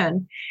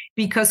Recession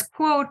because,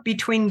 quote,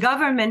 between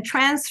government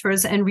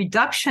transfers and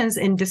reductions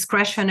in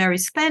discretionary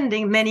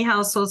spending, many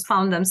households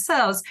found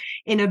themselves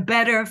in a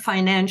better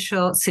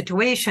financial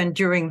situation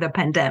during the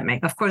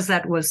pandemic. Of course,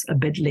 that was a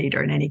bit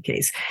later in any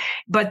case.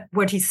 But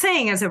what he's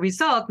saying, as a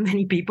result,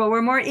 many people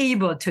were more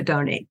able to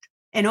donate.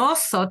 And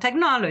also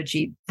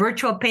technology,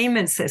 virtual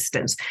payment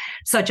systems,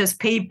 such as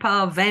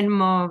PayPal,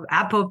 Venmo,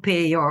 Apple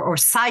Pay, or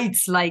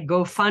sites like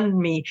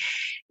GoFundMe,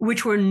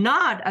 which were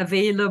not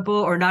available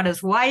or not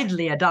as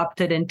widely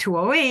adopted in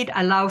 2008,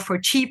 allow for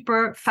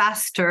cheaper,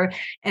 faster,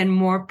 and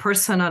more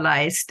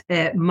personalized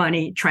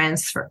money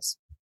transfers.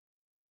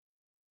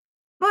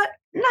 But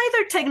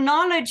neither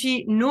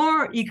technology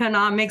nor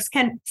economics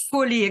can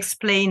fully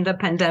explain the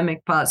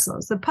pandemic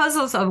puzzles. The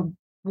puzzles of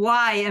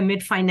why,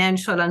 amid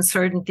financial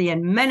uncertainty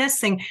and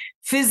menacing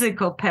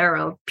physical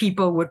peril,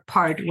 people would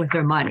part with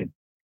their money.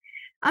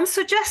 I'm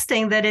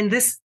suggesting that in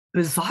this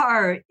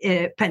bizarre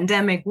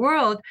pandemic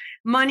world,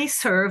 money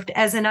served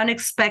as an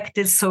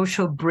unexpected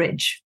social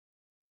bridge.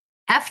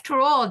 After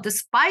all,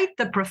 despite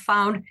the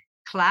profound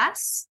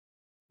class,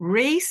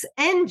 race,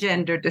 and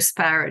gender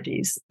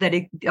disparities that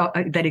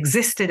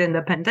existed in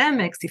the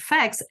pandemic's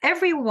effects,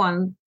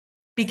 everyone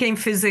became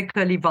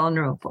physically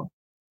vulnerable.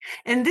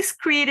 And this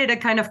created a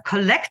kind of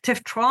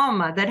collective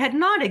trauma that had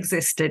not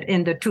existed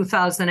in the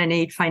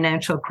 2008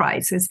 financial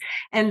crisis,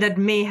 and that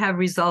may have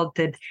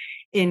resulted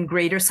in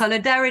greater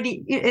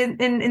solidarity.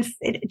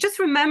 Just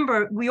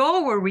remember, we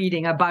all were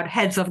reading about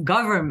heads of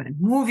government,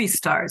 movie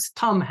stars,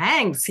 Tom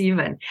Hanks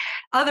even,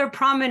 other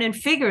prominent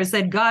figures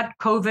that got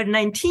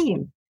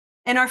COVID-19,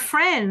 and our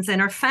friends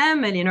and our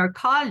family and our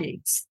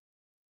colleagues.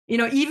 You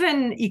know,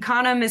 even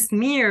economist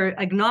Meir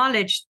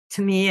acknowledged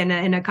to me in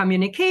a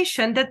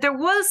communication that there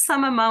was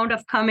some amount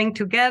of coming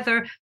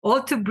together,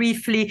 all too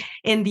briefly,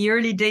 in the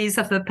early days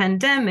of the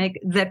pandemic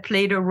that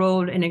played a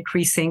role in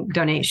increasing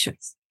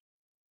donations.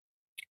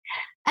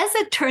 As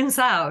it turns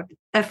out,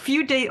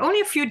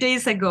 only a few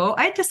days ago,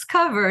 I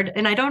discovered,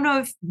 and I don't know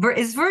if,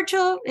 is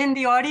Virgil in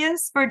the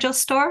audience, Virgil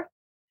Storr?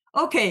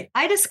 Okay,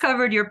 I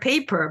discovered your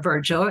paper,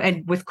 Virgil,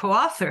 and with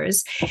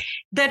co-authors,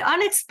 that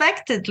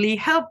unexpectedly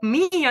helped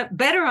me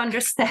better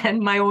understand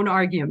my own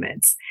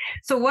arguments.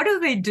 So what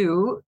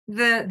do?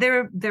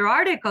 Their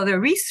article, their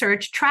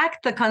research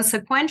tracked the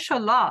consequential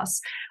loss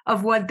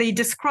of what they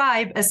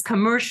describe as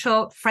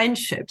commercial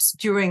friendships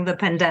during the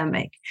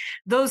pandemic.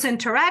 Those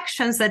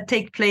interactions that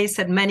take place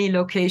at many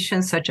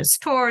locations such as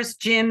stores,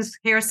 gyms,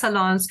 hair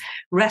salons,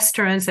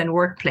 restaurants, and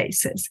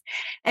workplaces.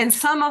 And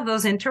some of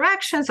those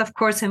interactions, of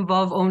course,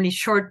 involve only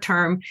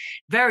short-term,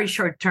 very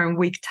short-term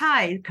weak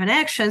tie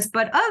connections,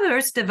 but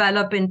others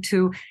develop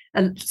into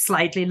a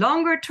slightly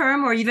longer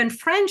term or even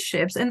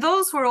friendships. And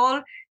those were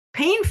all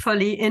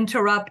painfully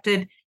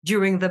interrupted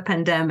during the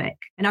pandemic.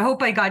 And I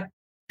hope I got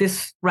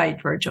this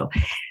right, Virgil.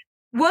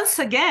 Once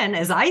again,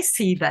 as I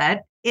see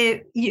that,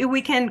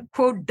 we can,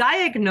 quote,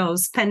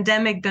 diagnose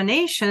pandemic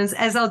donations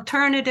as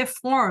alternative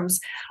forms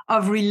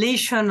of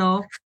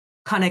relational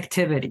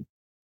connectivity.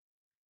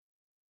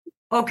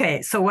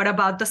 Okay, so what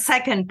about the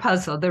second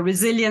puzzle, the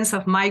resilience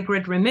of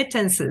migrant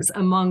remittances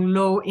among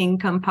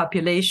low-income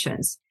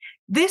populations?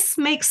 This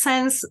makes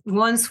sense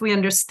once we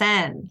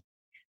understand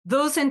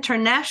those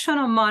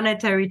international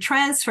monetary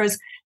transfers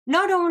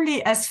not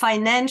only as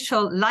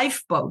financial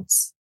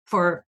lifeboats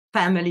for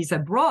families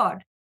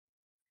abroad,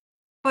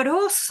 but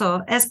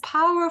also as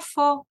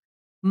powerful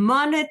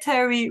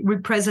monetary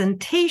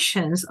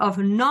representations of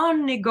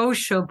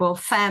non-negotiable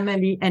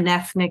family and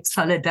ethnic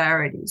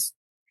solidarities.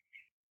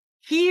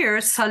 Here,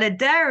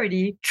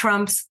 solidarity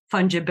trumps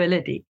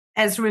fungibility,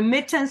 as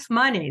remittance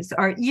monies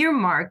are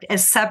earmarked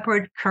as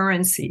separate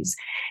currencies,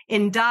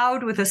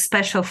 endowed with a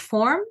special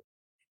form,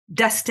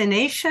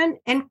 destination,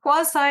 and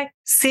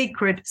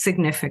quasi-sacred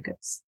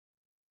significance.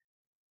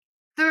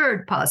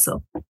 Third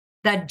puzzle,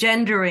 that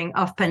gendering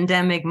of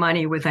pandemic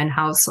money within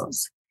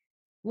households.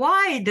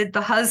 Why did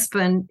the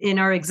husband, in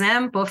our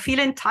example, feel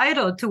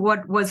entitled to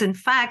what was in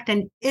fact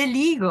an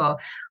illegal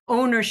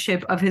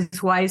ownership of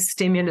his wife's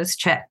stimulus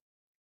check?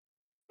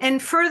 And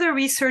further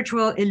research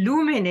will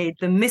illuminate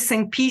the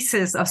missing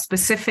pieces of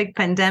specific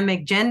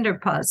pandemic gender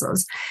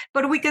puzzles.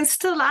 But we can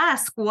still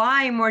ask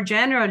why, more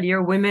generally,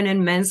 are women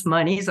and men's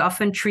monies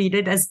often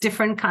treated as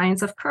different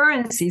kinds of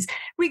currencies,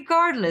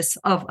 regardless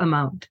of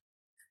amount?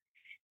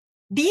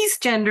 These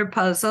gender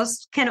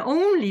puzzles can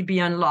only be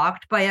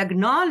unlocked by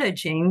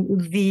acknowledging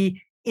the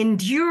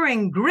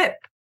enduring grip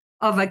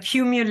of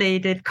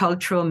accumulated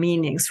cultural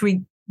meanings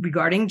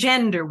regarding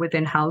gender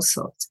within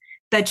households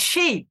that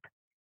shape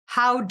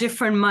how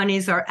different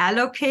monies are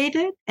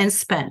allocated and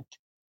spent.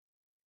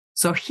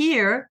 So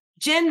here,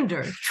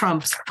 gender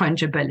trumps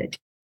fungibility.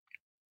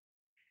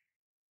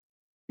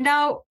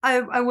 Now,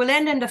 I will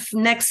end in the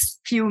next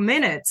few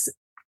minutes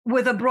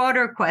with a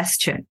broader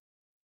question.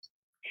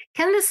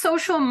 Can the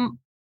social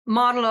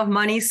model of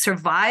money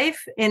survive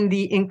in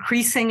the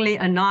increasingly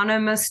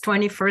anonymous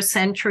 21st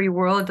century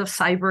world of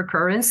cyber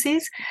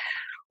currencies?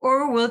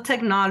 Or will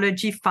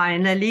technology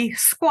finally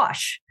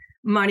squash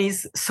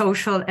money's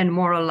social and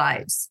moral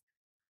lives?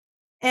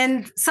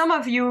 And some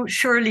of you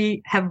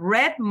surely have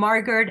read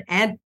Margaret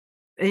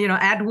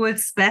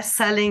Atwood's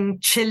best-selling,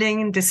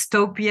 chilling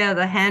dystopia,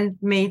 The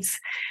Handmaid's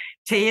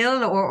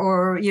Tale,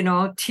 or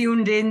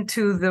tuned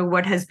into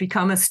what has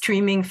become a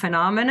streaming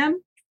phenomenon.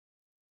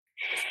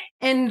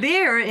 And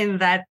there, in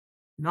that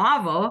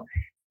novel,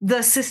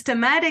 the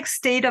systematic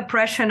state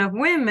oppression of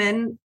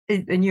women,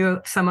 and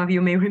some of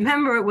you may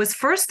remember, it was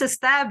first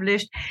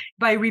established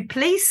by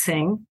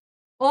replacing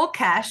all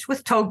cash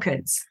with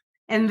tokens,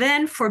 and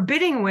then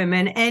forbidding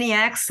women any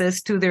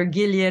access to their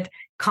Gilead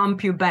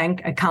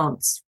CompuBank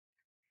accounts.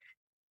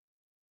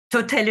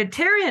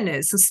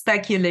 Totalitarianism,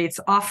 speculates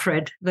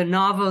Offred, the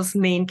novel's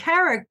main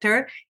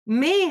character,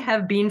 may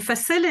have been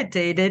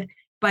facilitated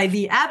by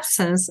the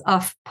absence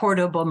of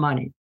portable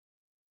money.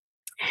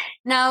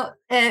 Now,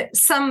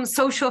 some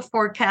social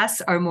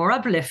forecasts are more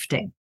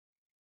uplifting.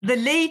 The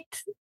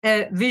late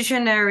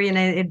visionary, and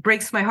it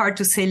breaks my heart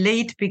to say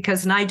late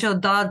because Nigel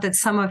Dodd, that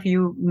some of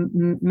you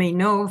may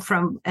know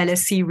from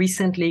LSE,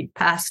 recently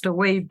passed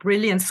away,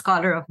 brilliant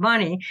scholar of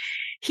money.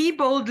 He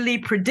boldly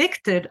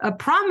predicted a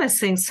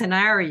promising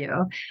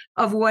scenario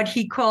of what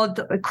he called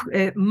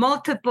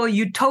multiple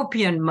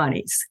utopian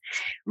monies,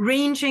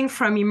 ranging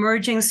from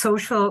emerging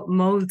social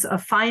modes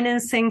of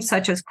financing,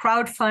 such as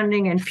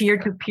crowdfunding and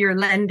peer-to-peer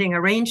lending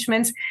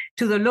arrangements,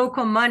 to the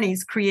local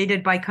monies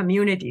created by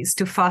communities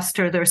to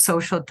foster their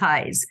social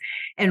ties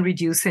and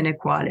reduce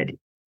inequality.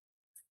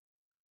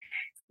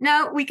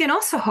 Now, we can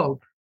also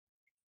hope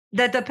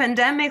that the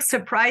pandemic's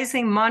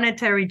surprising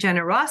monetary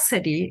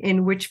generosity,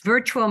 in which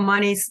virtual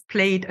monies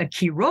played a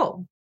key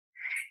role,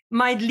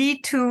 might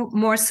lead to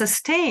more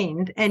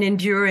sustained and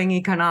enduring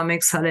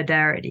economic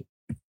solidarity.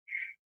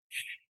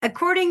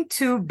 According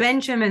to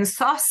Benjamin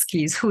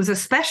Soskis, who's a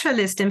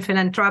specialist in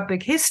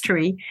philanthropic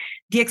history,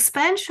 the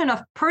expansion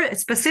of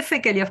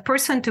specifically of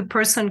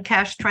person-to-person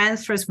cash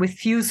transfers with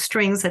few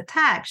strings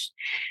attached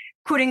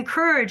could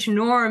encourage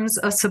norms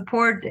of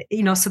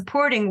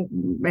supporting,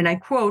 and I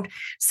quote,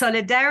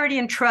 solidarity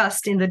and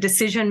trust in the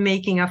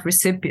decision-making of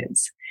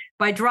recipients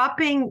By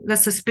dropping the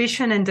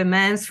suspicion and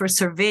demands for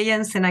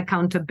surveillance and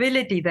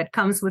accountability that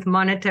comes with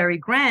monetary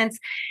grants,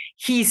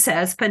 he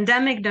says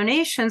pandemic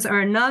donations are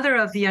another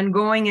of the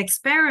ongoing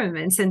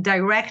experiments in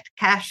direct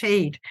cash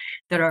aid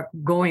that are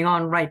going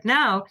on right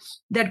now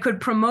that could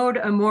promote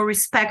a more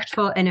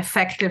respectful and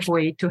effective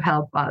way to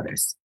help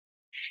others.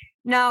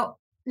 Now,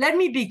 let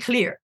me be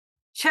clear.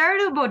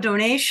 Charitable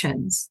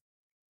donations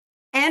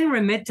and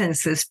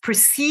remittances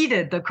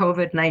preceded the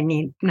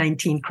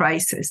COVID-19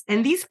 crisis.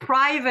 And these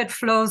private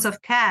flows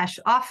of cash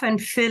often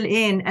fill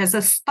in as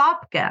a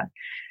stopgap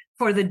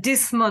for the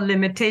dismal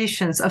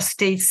limitations of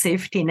state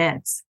safety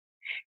nets.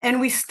 And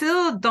we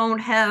still don't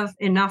have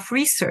enough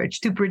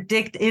research to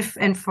predict if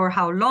and for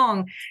how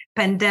long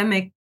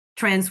pandemic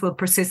trends will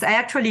persist. I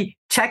actually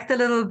checked a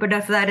little bit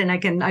of that, and I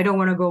don't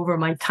want to go over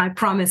my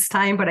promised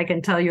time, but I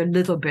can tell you a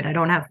little bit. I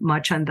don't have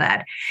much on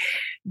that.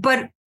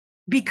 But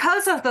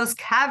because of those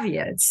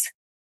caveats,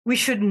 we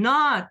should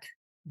not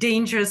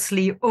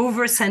dangerously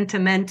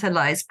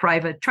over-sentimentalize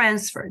private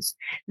transfers,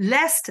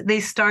 lest they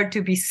start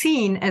to be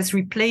seen as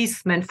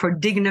replacement for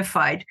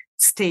dignified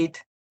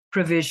state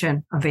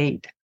provision of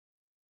aid.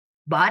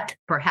 But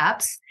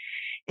perhaps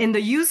in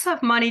the use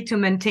of money to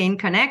maintain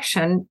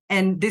connection,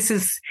 and this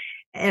is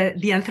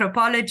the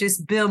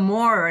anthropologist Bill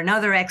Moore,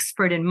 another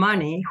expert in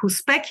money, who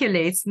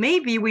speculates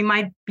maybe we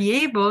might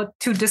be able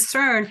to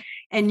discern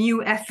a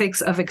new ethics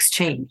of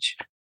exchange.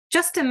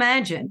 Just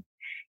imagine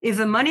if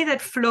the money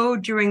that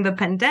flowed during the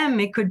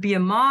pandemic could be a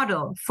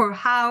model for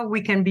how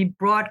we can be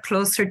brought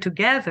closer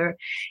together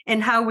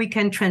and how we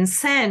can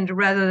transcend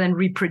rather than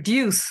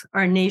reproduce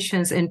our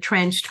nation's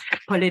entrenched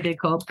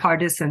political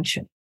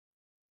partisanship.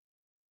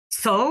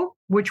 So,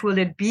 which will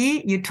it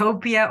be,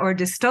 utopia or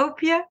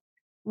dystopia?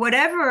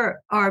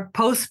 Whatever our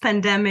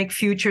post-pandemic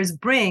futures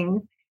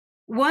bring,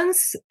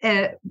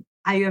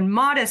 I am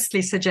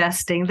modestly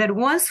suggesting that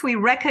once we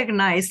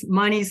recognize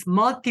money's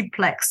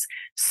multiplex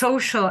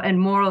social and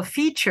moral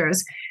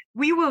features,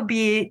 we will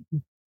be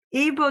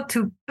able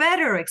to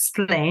better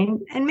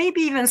explain and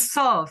maybe even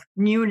solve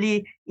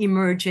newly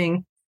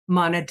emerging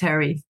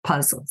monetary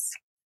puzzles.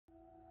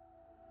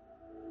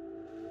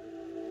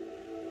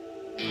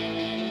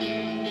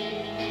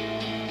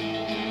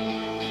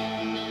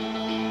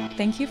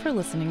 Thank you for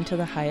listening to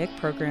the Hayek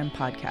Program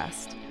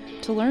podcast.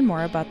 To learn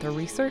more about the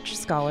research,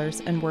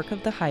 scholars, and work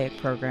of the Hayek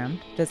Program,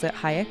 visit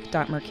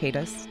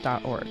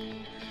hayek.mercatus.org.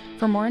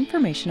 For more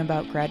information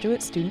about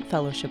graduate student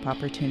fellowship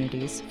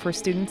opportunities for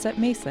students at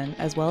Mason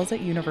as well as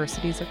at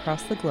universities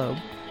across the globe,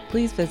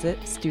 please visit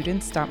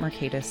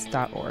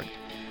students.mercatus.org.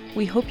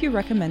 We hope you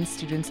recommend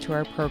students to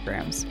our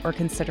programs or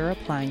consider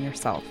applying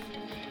yourself.